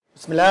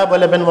بسم الله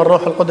والابن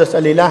والروح القدس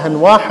الإله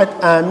واحد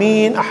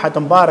آمين. أحد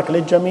مبارك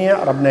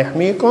للجميع. ربنا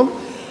يحميكم،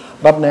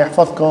 ربنا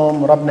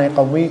يحفظكم، ربنا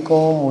يقويكم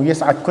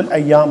ويسعد كل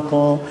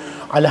أيامكم.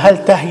 على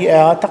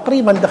هالتهيئة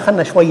تقريبا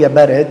دخلنا شوية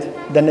برد،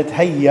 بدنا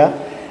نتهيأ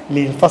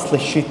للفصل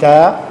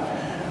الشتاء،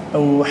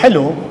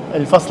 وحلو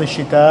الفصل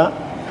الشتاء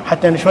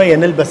حتى شوية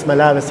نلبس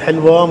ملابس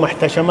حلوة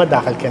محتشمة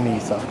داخل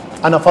الكنيسة.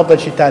 أنا أفضل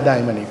شتاء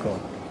دائما يكون،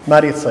 ما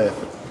أريد صيف،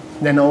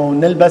 لأنه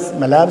نلبس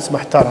ملابس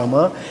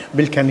محترمة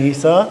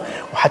بالكنيسة،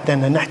 وحتى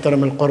أن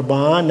نحترم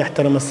القربان،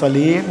 نحترم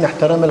الصليب،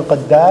 نحترم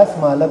القداس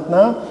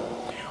مالتنا.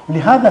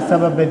 ولهذا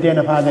السبب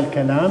بدينا في هذا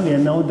الكلام،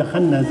 لأنه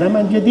دخلنا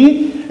زمن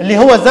جديد اللي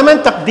هو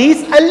زمن تقديس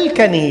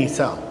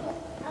الكنيسة.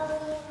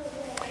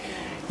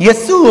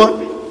 يسوع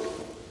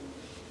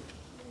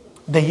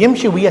ده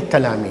يمشي ويا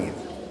التلاميذ،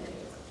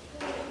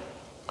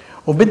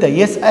 وبدأ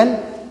يسأل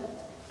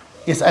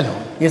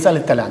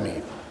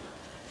التلاميذ: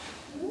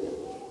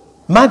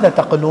 ماذا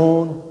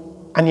تقولون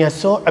عن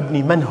يسوع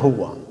ابن من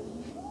هو؟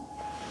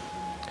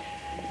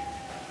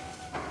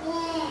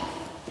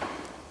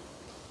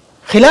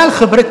 خلال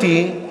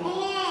خبرتي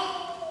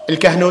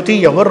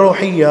الكهنوتية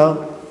والروحية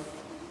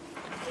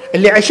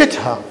اللي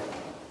عشتها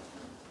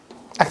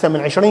أكثر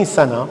من 20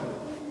 سنة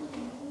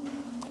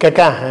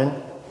ككاهن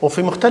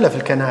وفي مختلف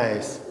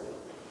الكنائس،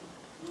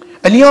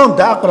 اليوم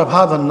دا أقرب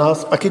هذا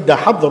النص، أكيد دا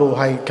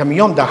أحضره، هاي كم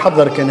يوم دا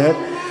أحضر كنت،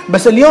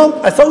 بس اليوم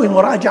أسوي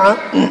مراجعة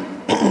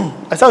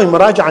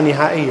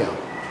نهائية.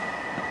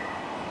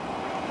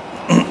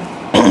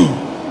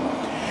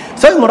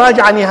 أسوي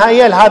مراجعة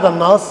نهائية لهذا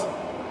النص،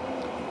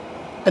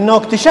 أنه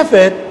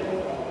اكتشفت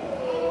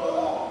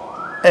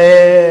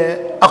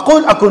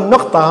أقول أكو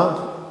نقطة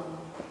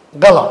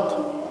غلط.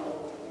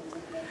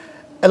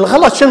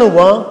 الغلط شنو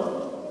هو؟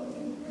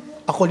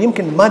 أقول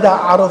يمكن ما دا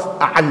أعرف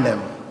أعلم،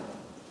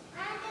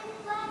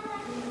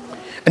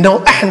 أنه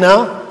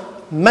إحنا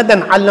ما دا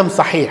نعلم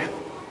صحيح.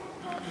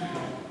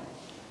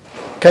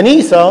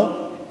 كنيسة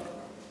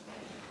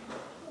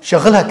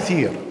شغلها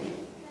كثير،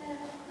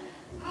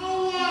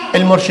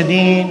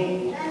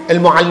 المرشدين،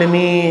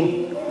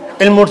 المعلمين،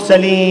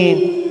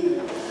 المرسلين،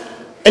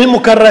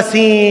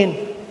 المكرسين،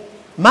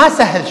 ما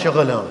سهل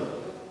شغلهم.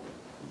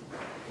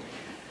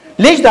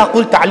 ليش دا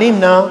أقول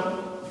تعليمنا؟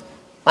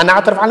 أنا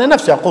أعترف على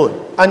نفسي، أقول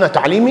أنا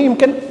تعليمي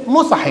يمكن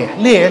مو صحيح.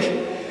 ليش؟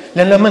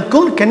 لأن لما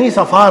تكون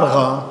كنيسة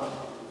فارغة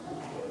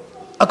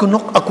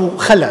أكو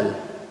خلل.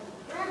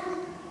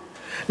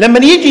 لما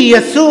يجي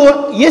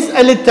يسوع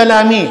يسأل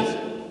التلاميذ: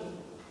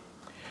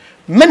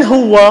 من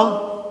هو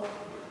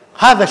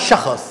هذا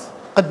الشخص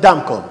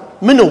قدامكم؟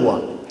 من هو؟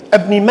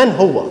 ابني من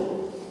هو؟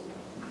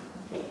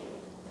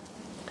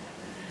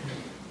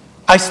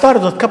 I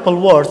started with a couple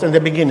words in the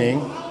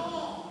beginning.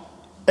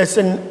 It's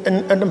in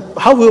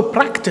how you're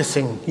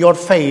practicing your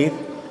faith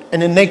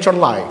in a nature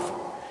life.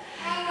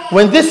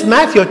 When this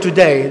Matthew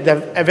today, the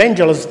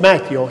evangelist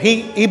Matthew,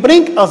 he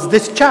brings us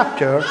this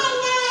chapter,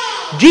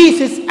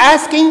 Jesus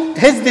asking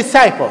his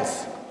disciples,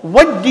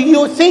 what do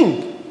you think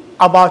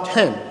about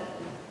him?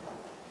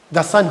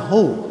 The son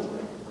who?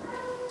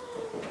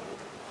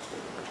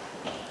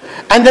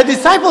 And the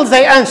disciples,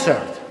 they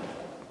answered.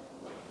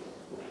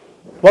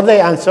 What they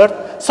answered?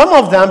 Some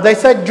of them, they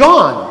said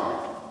John.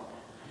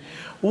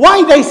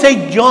 Why they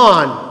say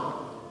John?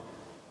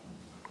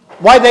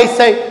 Why they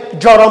say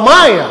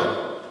Jeremiah?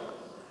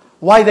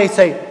 Why they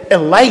say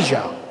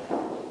Elijah?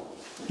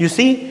 You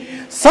see,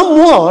 some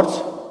words,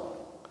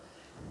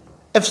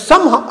 if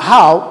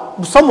somehow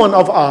someone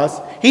of us,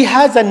 he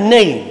has a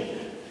name,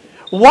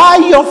 why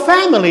your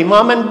family,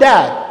 mom and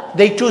dad,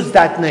 they choose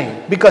that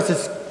name? Because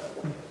it's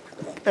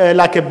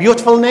like a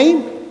beautiful name,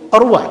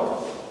 or what?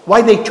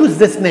 Why they choose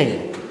this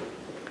name?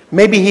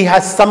 Maybe he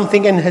has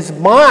something in his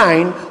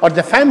mind or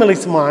the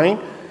family's mind.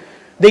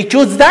 They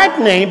choose that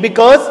name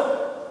because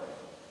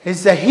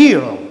he's a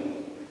hero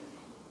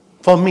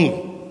for me.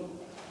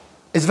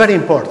 It's very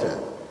important.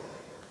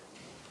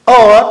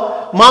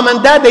 Or mom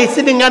and dad, they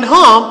sitting at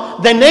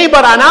home, the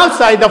neighbor and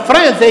outside, the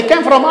friends, they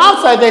came from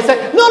outside, they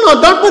say,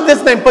 no, don't put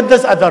this name, put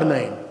this other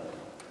name.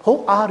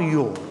 Who are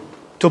you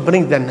to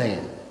bring the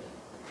name?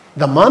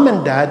 The mom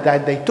and dad,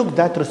 that they took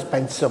that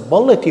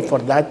responsibility for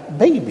that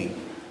baby,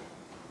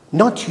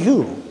 not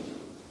you.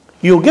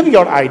 You give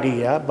your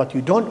idea, but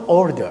you don't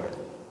order.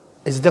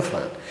 It's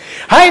different.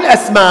 هاي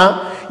الأسماء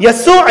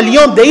يسوع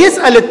اليوم ده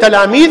يسأل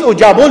التلاميذ،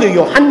 وجابوا له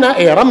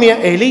يوحنا، رمية،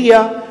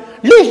 إيليا.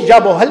 ليش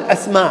جابوا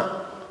هالأسماء؟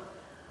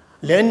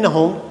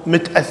 لأنهم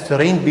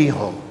متأثرين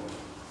بيهم،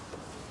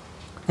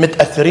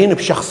 متأثرين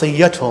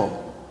بشخصيتهم،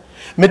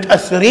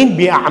 متأثرين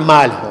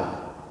بأعمالهم.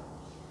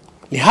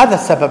 لهذا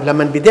السبب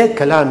لما بديت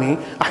كلامي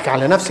أحكي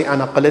على نفسي،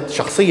 أنا قلت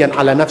شخصيا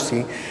على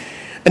نفسي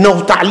أنه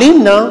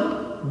تعليمنا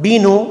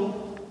بينه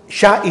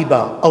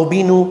شائبة أو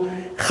بينه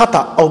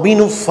خطأ أو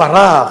بينه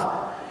فراغ.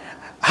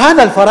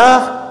 هذا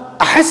الفراغ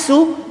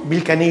أحسه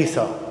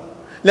بالكنيسة.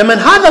 لما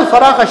هذا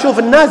الفراغ أشوف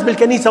الناس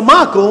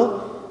بالكنيسة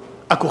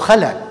أكو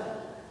خلل.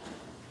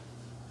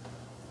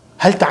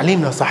 هل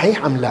تعليمنا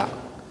صحيح أم لا؟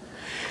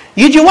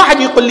 يجي واحد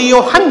يقول لي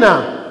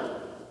يوحنا.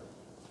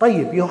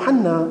 طيب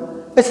يوحنا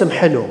اسم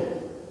حلو،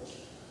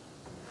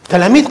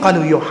 تلاميذ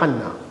قالوا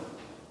يوحنا،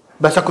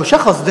 بس اكو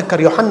شخص ذكر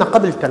يوحنا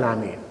قبل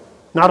تلاميذ.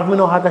 نعرف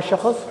منه هذا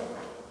الشخص؟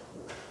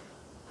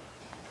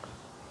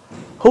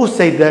 Who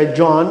said that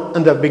John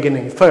in the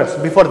beginning,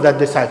 first, before the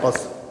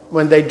disciples,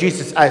 when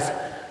Jesus asked,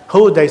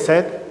 who they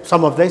said?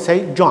 Some of they say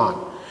John.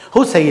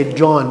 Who said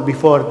John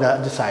before the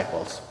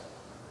disciples?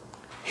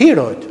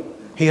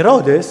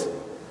 هيرودس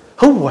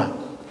هو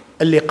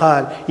اللي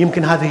قال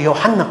يمكن هذا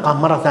يوحنا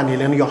قام مرة ثانية،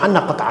 لأن يوحنا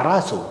قطع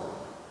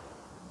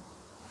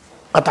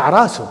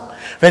راسه.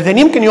 فإذا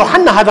يمكن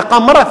يوحنا هذا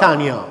قام مرة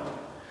ثانية.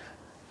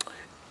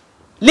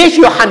 ليش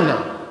يوحنا؟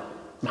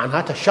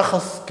 معناته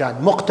الشخص كان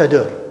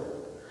مقتدر،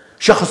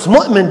 شخص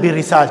مؤمن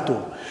برسالته،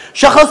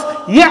 شخص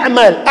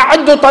يعمل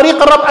أعدوا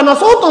طريق الرب. أنا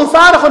صوت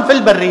صارخ في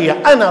البرية،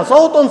 أنا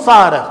صوت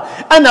صارخ،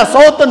 أنا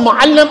صوت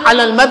معلم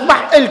على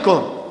المذبح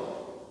إلكم.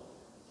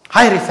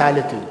 هاي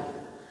رسالتي.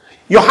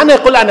 يوحنا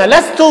يقول أنا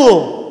لست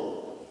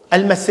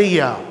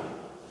المسيح،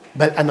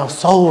 بل أنا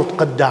صوت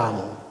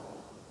قدامه.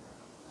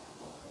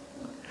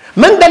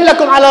 من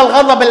دلكم على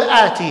الغضب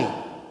الآتي؟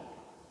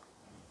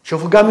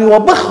 شوفوا قام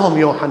يوبخهم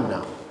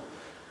يوحنا.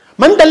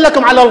 من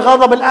دلكم على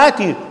الغضب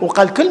الآتي؟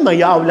 وقال كلمة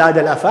يا أولاد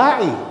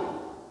الأفاعي.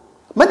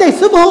 ما دا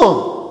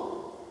يسبهم،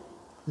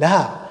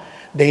 لا،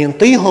 دا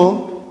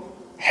ينطيهم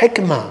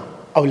حكمة.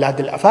 أولاد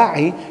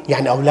الأفاعي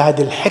يعني أولاد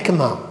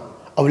الحكمة،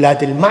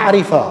 أولاد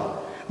المعرفة.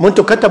 مو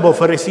أنتم كتبوا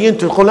فريسيين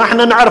تقولون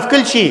احنا نعرف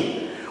كل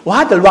شيء،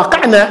 وهذا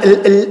الواقعنا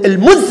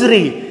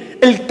المزري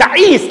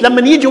التعيس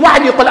لما يجي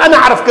واحد يقول أنا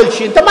أعرف كل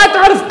شيء. أنت ما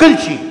تعرف كل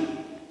شيء.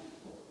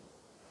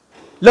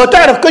 لو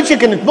تعرف كل شيء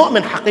كنت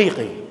مؤمن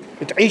حقيقي،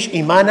 تعيش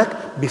إيمانك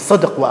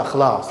بصدق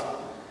وإخلاص.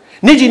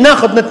 نجي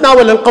ناخذ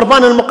نتناول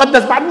القربان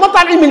المقدس بعد ما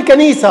طالعين من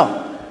الكنيسة.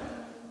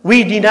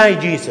 We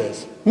deny Jesus،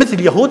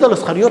 مثل يهوذا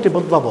الإسخريوطي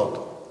بالضبط.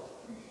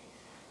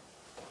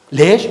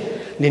 ليش؟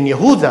 لأن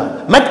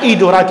يهوذا مد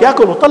إيده رات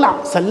ياكل وطلع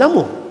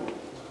سلمه.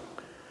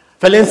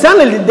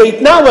 فالإنسان اللي بده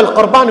يتناول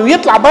القربان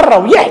ويطلع برا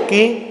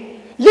ويحكي،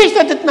 ليش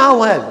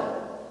تتناول؟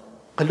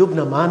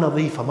 قلوبنا ما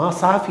نظيفة، ما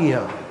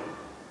صافية.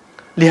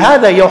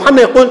 لهذا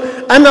يوحنا يقول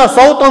أنا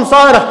صوت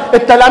صارخ.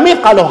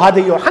 التلاميذ قالوا هذا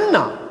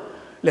يوحنا،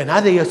 لأن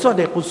هذا يسوع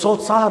يقول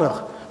صوت صارخ،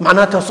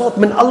 معناته صوت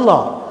من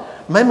الله،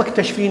 ما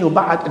مكتشفينه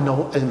بعد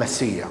أنه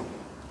المسيح.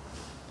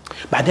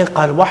 بعدين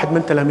قال واحد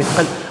من تلاميذ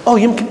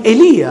قال يمكن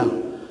إيليا.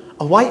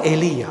 Why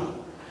Elijah?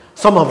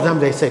 Some of them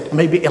they said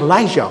maybe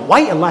Elijah.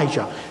 Why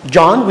Elijah?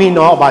 John, we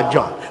know about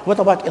John. What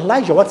about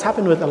Elijah? What's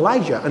happened with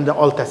Elijah in the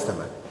Old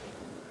Testament?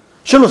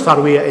 شنو صار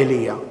ويا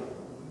إيليا؟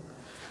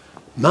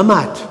 ما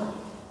مات.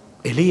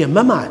 إيليا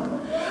ما مات.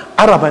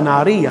 عربة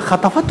نارية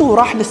خطفته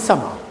وراح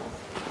للسماء.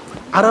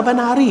 عربة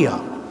نارية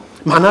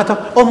معناته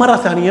مرة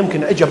ثانية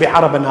يمكن اجى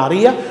بعربة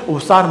نارية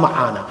وصار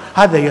معانا.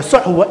 هذا يسوع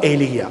هو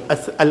إيليا،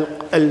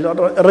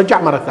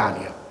 رجع مرة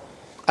ثانية،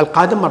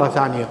 القادم مرة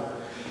ثانية.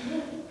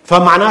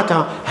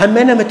 فمعناتها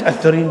همنا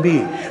متأثرين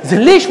به. زين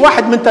ليش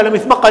واحد من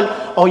تلاميذ ما قال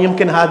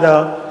يمكن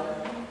هذا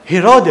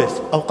هيرودس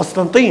أو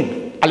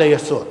قسطنطين على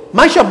يسوع؟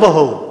 ما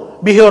شبهوا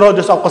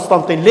بهيرودس أو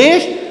قسطنطين.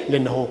 ليش؟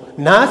 لأنه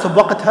ناس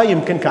بوقتها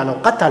يمكن كانوا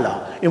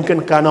قتلة،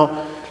 يمكن كانوا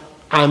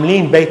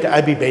عاملين بيت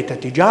أبي بيت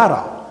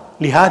تجارة،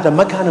 لهذا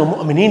ما كانوا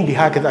مؤمنين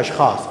بهكذا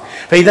أشخاص.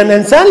 فإذا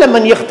الإنسان لما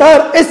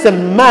يختار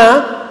اسم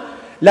ما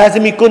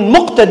لازم يكون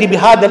مقتدي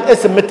بهذا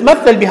الاسم،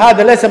 متمثل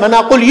بهذا الاسم. أنا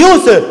أقول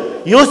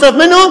يوسف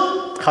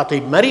منه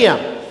خطيب مريم،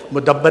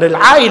 مدبر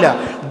العائلة،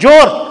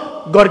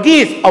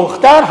 جورجيس، أو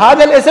اختار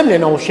هذا الاسم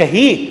لأنه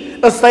شهيد.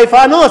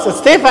 استيفانوس،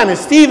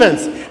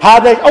 ستيفنز،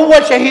 هذا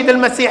أول شهيد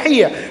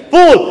المسيحية.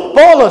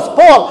 بول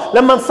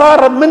لما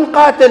صار من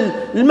قاتل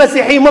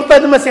المسيحيين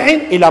مضطهد المسيحيين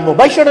إلى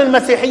مبشر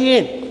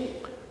المسيحيين.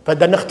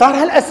 فبدنا نختار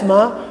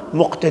هالأسماء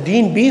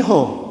مقتدين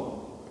بيهم،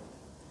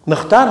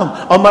 نختارهم.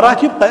 أو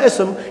مرات يبقى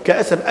اسم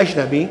كاسم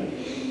أجنبي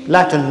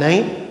Latin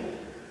name,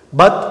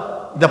 but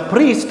the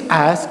priest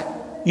asked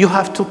you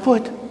have to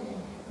put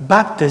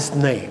Baptist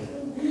name.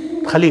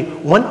 خليه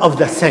one of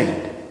the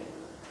saint.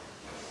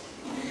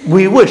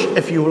 We wish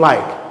if you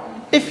like.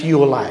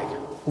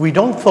 We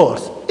don't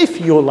force. If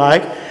you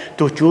like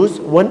to choose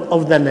one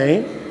of the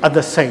name of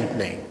the saint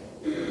name.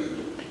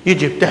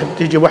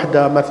 تيجي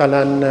وحدة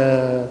مثلا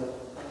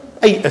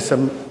أي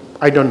اسم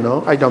I don't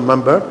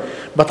remember,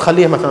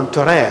 بتخليها مثلا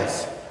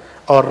توريس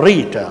أو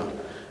ريتا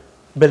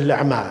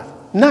بالأعمال.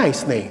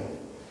 nice name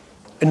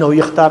إنه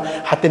يختار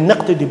حتى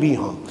نقتدي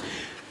بيهم.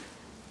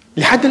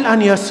 لحد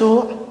الآن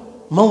يسوع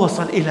ما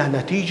وصل إلى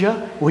نتيجة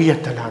وهي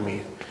التلاميذ.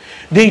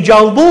 دي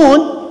يجاوبون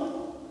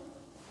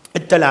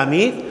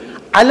التلاميذ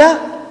على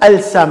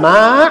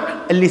السماع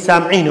اللي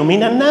سامعينه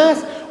من الناس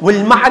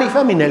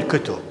والمعرفة من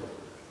الكتب.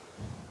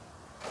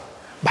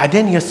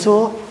 بعدين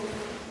يسوع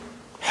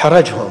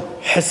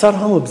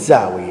حصرهم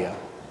بزاوية.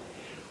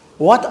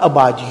 What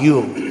about you?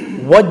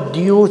 What do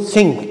you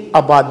think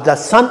about the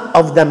son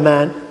of the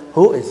man?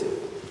 Who is it?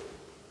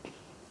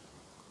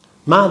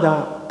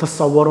 ماذا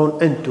تتصورون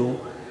أنتم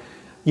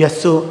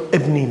يسوع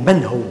ابني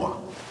من هو؟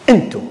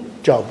 أنتم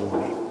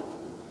جاوبوني.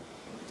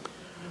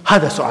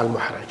 هذا سؤال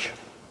محرج.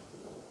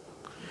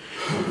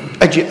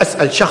 أجي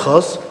أسأل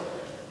شخص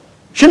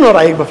شنو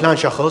رأيك بفلان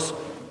شخص؟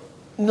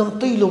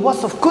 نعطي له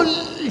وصف كل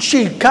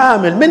شيء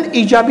كامل من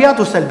إيجابيات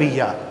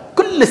وسلبيات،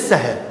 كل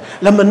السهل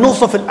لما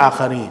نوصف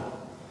الآخرين.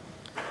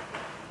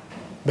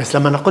 بس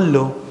لما نقول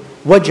له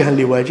وجها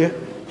لوجه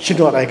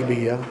شنو رأيك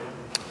بيا؟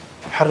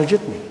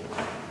 حرجتني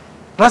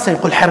راسا،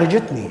 يقول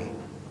حرجتني،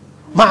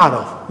 ما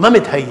أعرف، ما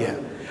متهيأ،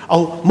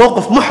 أو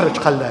موقف محرج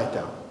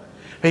خلاته.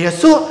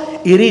 فيسوع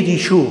يريد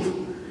يشوف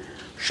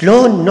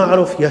شلون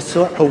نعرف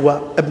يسوع هو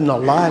ابن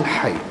الله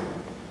الحي.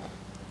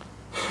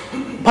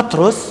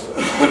 بطرس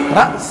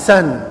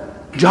رأسا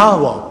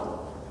جاوب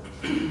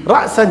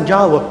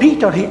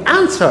Peter, he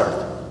answered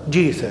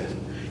Jesus,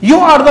 you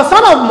are the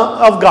son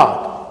of God.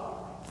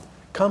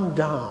 Come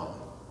down.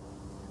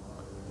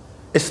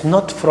 It's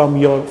not from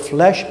your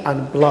flesh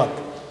and blood,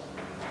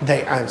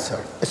 they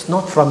answered. It's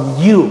not from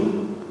you,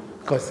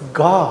 because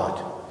God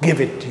gave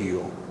it to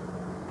you.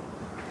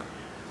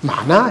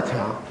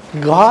 معناتها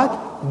God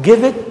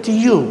give it to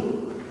you.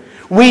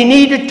 We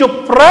needed to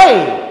pray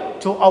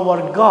to our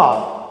God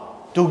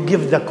to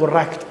give the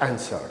correct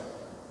answer.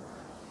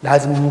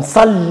 لازم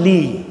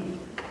نصلي.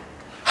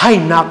 هاي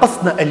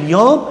ناقصنا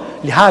اليوم.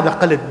 لهذا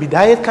قلت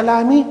بداية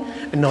كلامي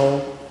انه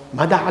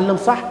ما دا أعلم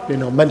صح،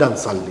 لانه ما دا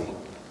نصلي.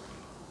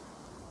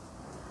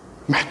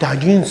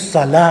 محتاجين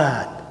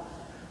صلاة.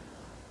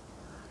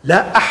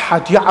 لا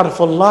أحد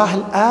يعرف الله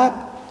الآب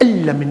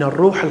إلا من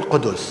الروح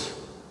القدس.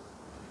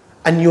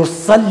 أن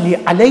يصلي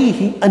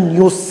عليه،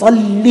 أن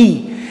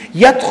يصلي،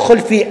 يدخل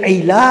في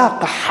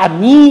علاقة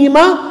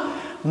حميمة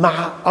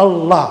مع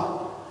الله.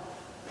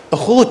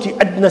 أخوتي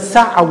عندنا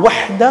ساعة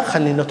واحدة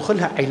خلينا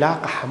ندخلها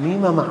علاقة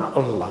حميمة مع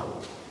الله.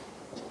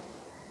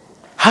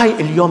 هاي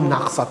اليوم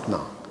ناقصتنا.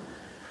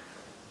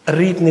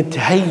 نريد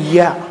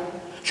نتهيأ.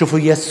 شوفوا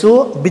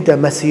يسوع بدأ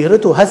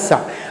مسيرته هسع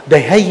دا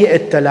يهيئ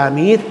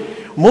التلاميذ،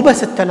 مو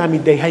بس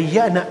التلاميذ، دا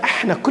يهيئنا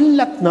احنا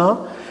كلتنا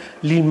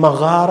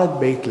لمغارة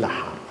بيت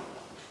لحم،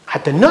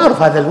 حتى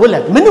نعرف هذا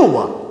الولد من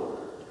هو،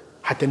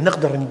 حتى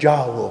نقدر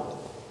نجاوب.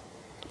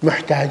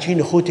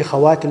 محتاجين اخوتي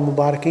خواتي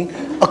المباركين،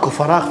 اكو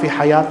فراغ في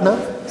حياتنا،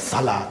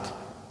 صلاة.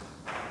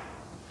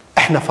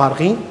 احنا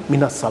فارغين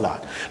من الصلاة.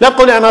 لا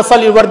تقولي انا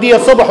اصلي الوردية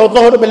الصبح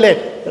والظهر بالليل،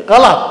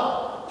 غلط.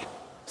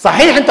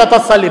 صحيح انت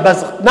تصلي بس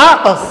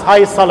ناقص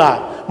هاي الصلاة،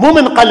 مو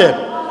من قلب.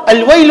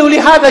 الويل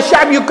لهذا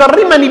الشعب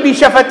يكرمني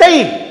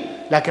بشفتيه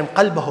لكن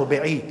قلبه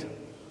بعيد.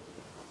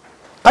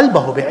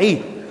 قلبه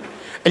بعيد.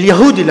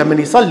 اليهودي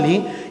لما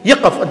يصلي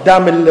يقف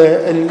قدام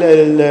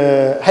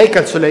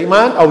هيكل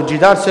سليمان أو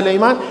جدار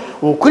سليمان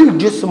وكل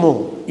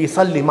جسمه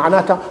يصلي،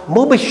 معناته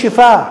مو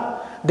بالشفاه.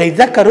 دا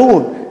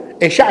يذكرون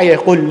إشعياء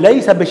يقول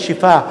ليس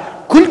بالشفاه،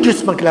 كل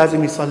جسمك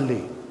لازم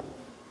يصلي.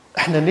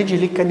 احنا نجي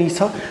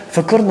للكنيسة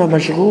فكرنا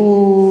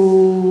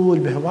مشغول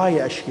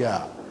بهواية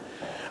أشياء،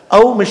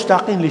 أو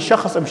مشتاقين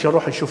لشخص مش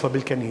نروح نشوفه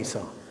بالكنيسة،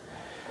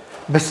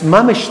 بس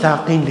ما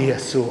مشتاقين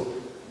ليسوع.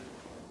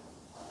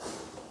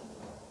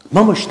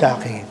 ما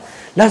مشتاقين.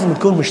 لازم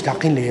نكون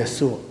مشتاقين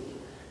ليسوع.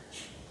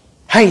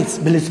 هاي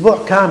بالأسبوع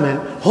كامل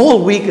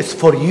whole week is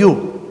for you.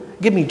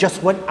 Give me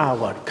just 1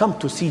 hour. Come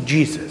to see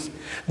Jesus.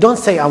 Don't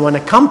say I want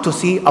to come to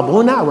see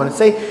أبونا. I want to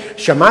say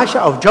شماشة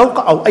أو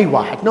جوقة أو أي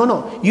واحد.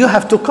 No. You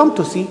have to come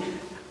to see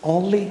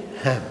only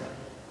him.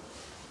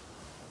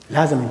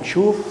 لازم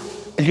نشوف.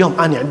 اليوم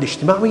أنا عندي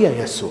اجتماع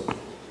ويا يسوع.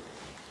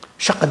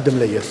 شو أقدم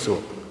ليسوع؟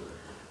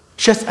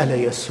 شو أسأل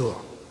يسوع؟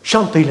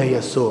 شو أنطي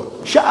ليسوع؟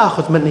 شو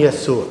أخذ من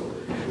يسوع؟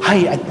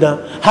 هاي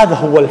عندنا. هذا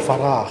هو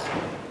الفراغ.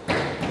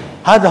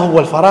 هذا هو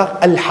الفراغ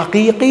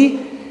الحقيقي،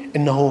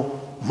 إنه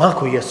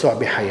ماكو يسوع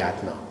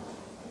بحياتنا.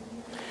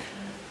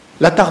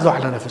 لا تاخذوا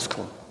على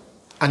نفسكم.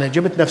 أنا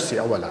جبت نفسي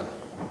أولا.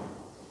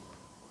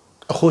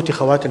 أخوتي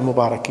خواتي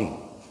المباركين،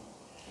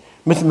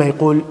 مثل ما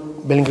يقول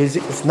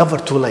بالإنجليزي it's never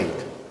too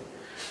late.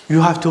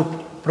 You have to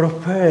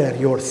prepare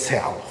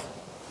yourself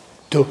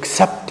to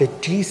accept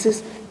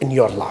Jesus in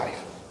your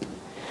life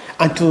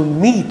and to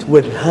meet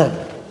with him.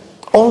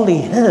 Only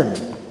him.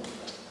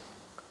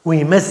 We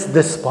miss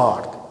this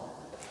part,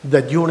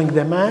 that during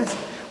the Mass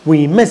we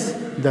miss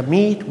the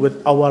meet with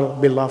our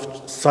beloved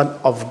Son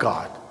of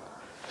God.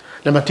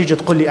 لما تيجي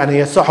تقول لي أنا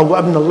يسوع هو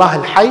ابن الله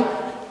الحي،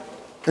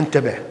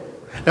 انتبه.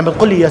 لما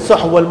تقول لي يسوع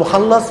هو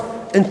المخلص،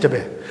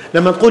 انتبه.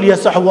 لما تقول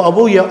يسوع هو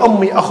أبويا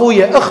أمي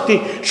أخويا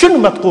أختي، شنو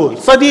ما تقول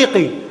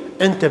صديقي،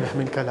 انتبه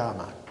من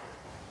كلامك.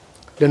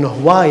 لأنه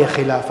هواية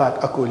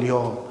خلافات أكو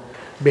اليوم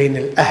بين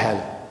الأهل،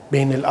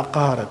 بين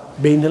الأقارب،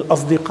 بين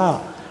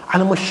الأصدقاء،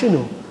 على مش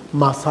شنو؟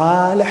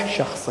 مصالح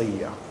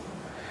شخصية.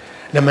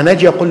 لما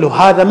نجي أقول له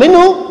هذا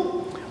منه،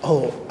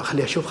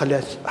 خلي أشوف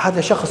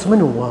هذا شخص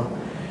منه.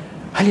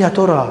 هل يا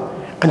ترى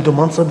عنده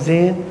منصب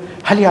زين؟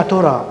 هل يا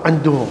ترى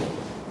عنده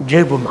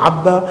جيبه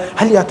معبى؟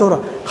 هل يا ترى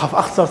خاف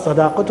أخسر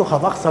صداقته،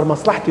 خاف أخسر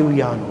مصلحتي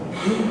ويانه؟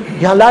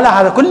 يا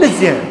لا هذا كله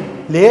زين.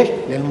 ليش؟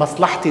 لأن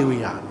مصلحتي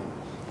ويانه.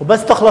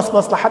 وبس تخلص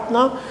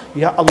مصلحتنا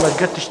يا الله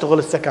قد تشتغل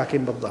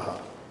السكاكين بالظهر.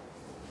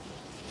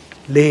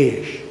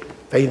 ليش؟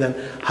 فإذا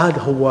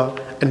هذا هو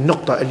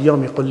النقطة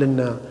اليوم يقول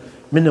لنا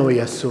من هو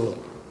يسوع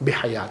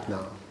بحياتنا.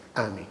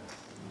 آمين.